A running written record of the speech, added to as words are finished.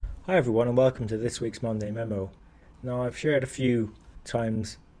Hi everyone and welcome to this week's Monday Memo. Now I've shared a few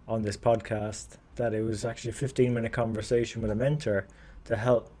times on this podcast that it was actually a 15-minute conversation with a mentor to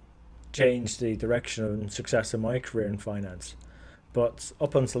help change the direction and success of my career in finance. But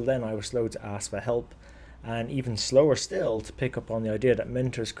up until then I was slow to ask for help, and even slower still to pick up on the idea that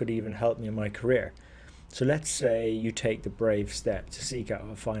mentors could even help me in my career. So let's say you take the brave step to seek out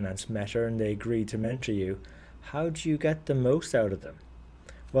a finance mentor and they agree to mentor you. How do you get the most out of them?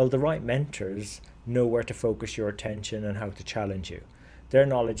 Well, the right mentors know where to focus your attention and how to challenge you. Their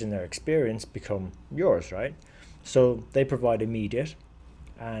knowledge and their experience become yours, right? So they provide immediate,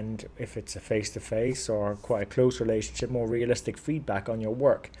 and if it's a face-to-face or quite a close relationship, more realistic feedback on your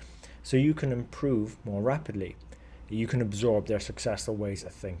work, so you can improve more rapidly. You can absorb their successful ways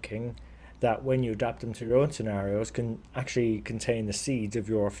of thinking that, when you adapt them to your own scenarios, can actually contain the seeds of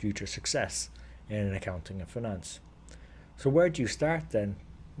your future success in accounting and finance. So where do you start then?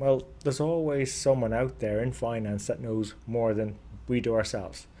 Well, there's always someone out there in finance that knows more than we do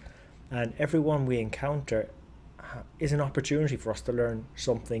ourselves. And everyone we encounter is an opportunity for us to learn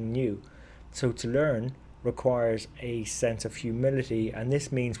something new. So to learn requires a sense of humility, and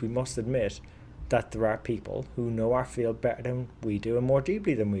this means we must admit that there are people who know our field better than we do and more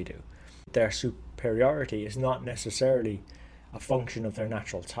deeply than we do. Their superiority is not necessarily a function of their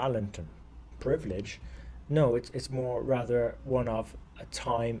natural talent and privilege. No, it's more rather one of a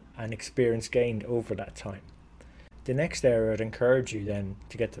time and experience gained over that time. The next area I'd encourage you then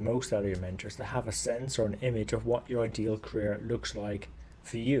to get the most out of your mentors, to have a sense or an image of what your ideal career looks like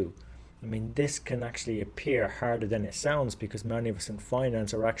for you. I mean, this can actually appear harder than it sounds, because many of us in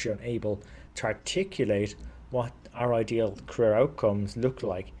finance are actually unable to articulate what our ideal career outcomes look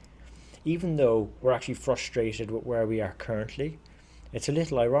like, even though we're actually frustrated with where we are currently. It's a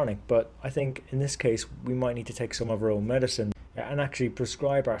little ironic, but I think in this case we might need to take some of our own medicine and actually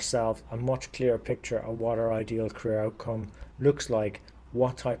prescribe ourselves a much clearer picture of what our ideal career outcome looks like,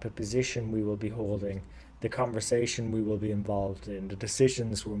 what type of position we will be holding, the conversation we will be involved in, the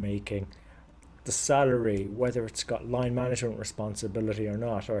decisions we're making, the salary, whether it's got line management responsibility or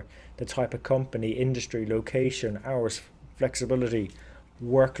not, or the type of company, industry, location, hours, flexibility,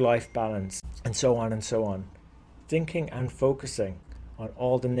 work-life balance, and so on and so on. Thinking and focusing on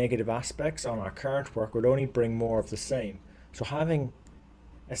all the negative aspects on our current work will only bring more of the same. So having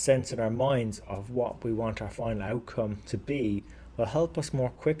a sense in our minds of what we want our final outcome to be will help us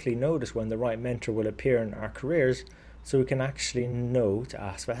more quickly notice when the right mentor will appear in our careers, so we can actually know to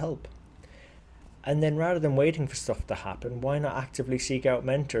ask for help. And then, rather than waiting for stuff to happen, why not actively seek out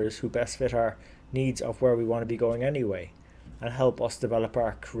mentors who best fit our needs of where we want to be going anyway, and help us develop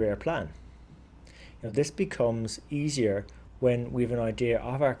our career plan? This becomes easier when we have an idea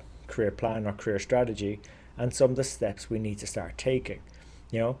of our career plan or career strategy and some of the steps we need to start taking.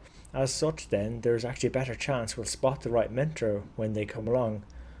 As such, then there's actually a better chance we'll spot the right mentor when they come along.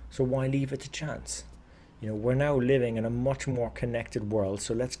 So why leave it to chance? We're now living in a much more connected world,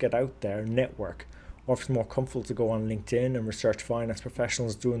 so let's get out there and network. Or if it's more comfortable to go on LinkedIn and research finance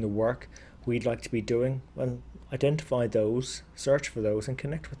professionals doing the work we'd like to be doing, well, identify those, search for those and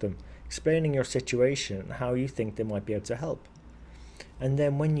connect with them, explaining your situation and how you think they might be able to help. And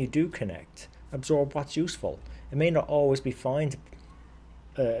then when you do connect, absorb what's useful. It may not always be might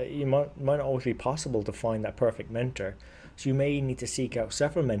not always be possible to find that perfect mentor, so you may need to seek out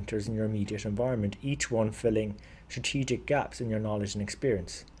several mentors in your immediate environment, each one filling strategic gaps in your knowledge and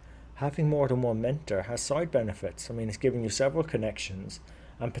experience. Having more than one mentor has side benefits. It's giving you several connections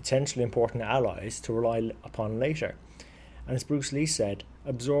and potentially important allies to rely upon later. And as Bruce Lee said,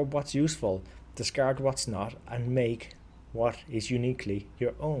 absorb what's useful, discard what's not, and make what is uniquely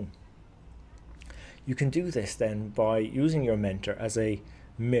your own. You can do this then by using your mentor as a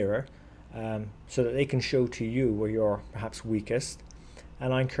mirror, so that they can show to you where you're perhaps weakest.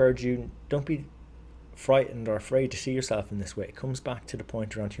 And I encourage you, don't be frightened or afraid to see yourself in this way. It comes back to the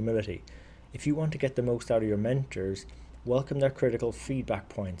point around humility. If you want to get the most out of your mentors, welcome their critical feedback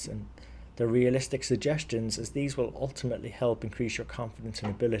points and their realistic suggestions, as these will ultimately help increase your confidence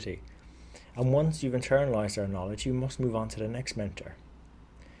and ability. And once you've internalized their knowledge, you must move on to the next mentor.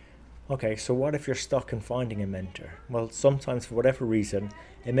 Okay, so what if you're stuck in finding a mentor? Well, sometimes for whatever reason,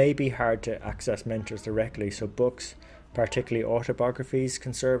 it may be hard to access mentors directly, so books, particularly autobiographies,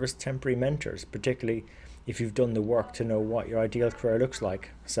 can serve as temporary mentors, particularly if you've done the work to know what your ideal career looks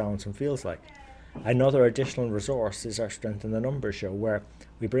like, sounds and feels like. Another additional resource is our Strength in the Numbers show, where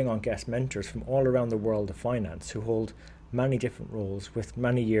we bring on guest mentors from all around the world of finance who hold many different roles with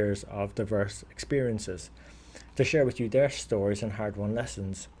many years of diverse experiences to share with you their stories and hard-won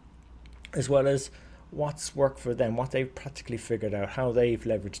lessons, as well as what's worked for them, what they've practically figured out, how they've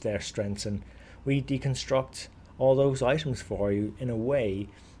leveraged their strengths, and we deconstruct all those items for you in a way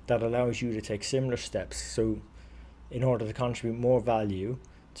that allows you to take similar steps, so in order to contribute more value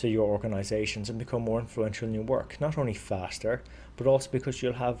to your organizations and become more influential in your work, not only faster, but also because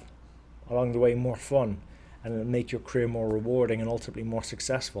you'll have along the way more fun, and it'll make your career more rewarding and ultimately more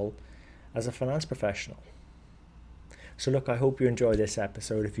successful as a finance professional. So look, I hope you enjoyed this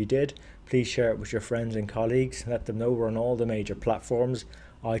episode. If you did, please share it with your friends and colleagues. Let them know we're on all the major platforms: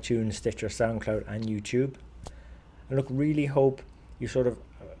 iTunes, Stitcher, SoundCloud and YouTube. And look, really hope you sort of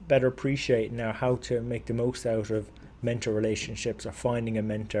better appreciate now how to make the most out of mentor relationships or finding a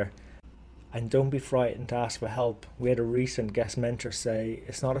mentor. And don't be frightened to ask for help. We had a recent guest mentor say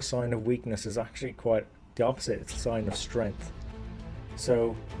it's not a sign of weakness, it's actually quite the opposite, it's a sign of strength.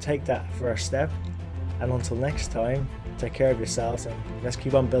 So take that first step, and until next time, take care of yourselves and let's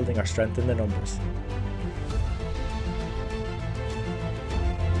keep on building our strength in the numbers.